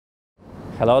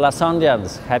Hello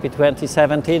Lassondians, happy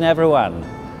 2017 everyone!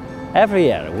 Every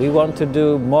year we want to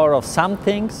do more of some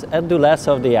things and do less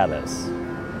of the others.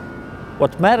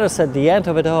 What matters at the end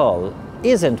of it all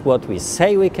isn't what we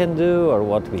say we can do or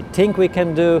what we think we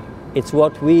can do, it's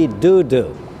what we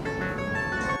do.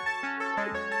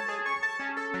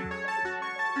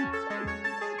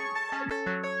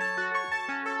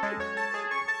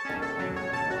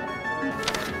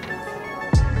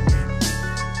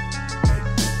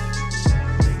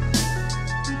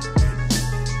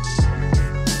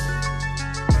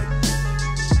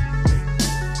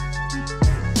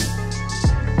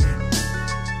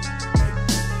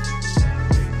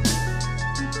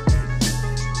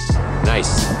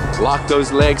 Nice. Lock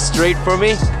those legs straight for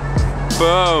me.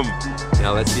 Boom.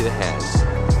 Now let's see the hands.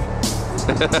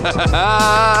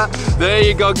 There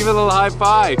you go. Give it a little high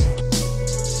five.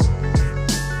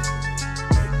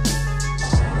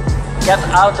 Get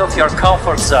out of your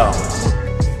comfort zone.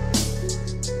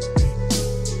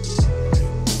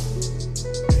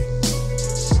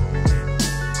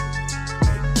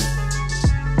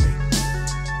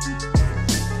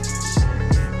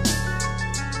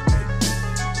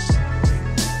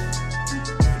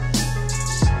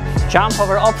 Jump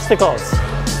over obstacles.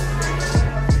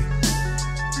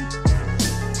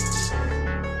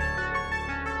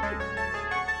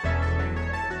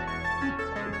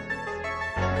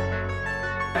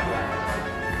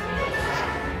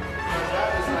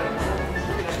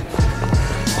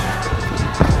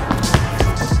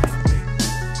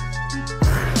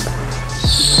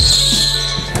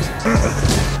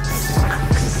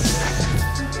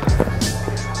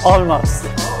 Almost.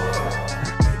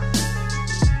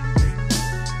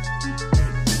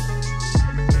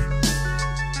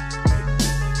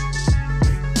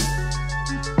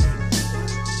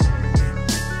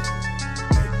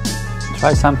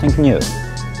 Try something new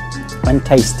and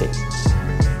tasty.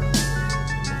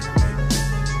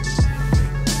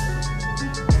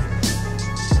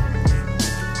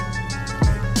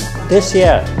 This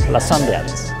year,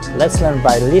 Lassondians, let's learn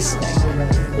by listening,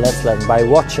 let's learn by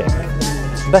watching.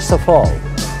 Best of all,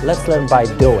 let's learn by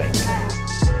doing.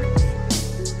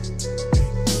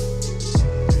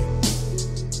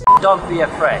 Don't be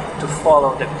afraid to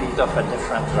follow the beat of a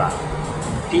different drum.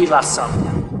 Be Lassonde.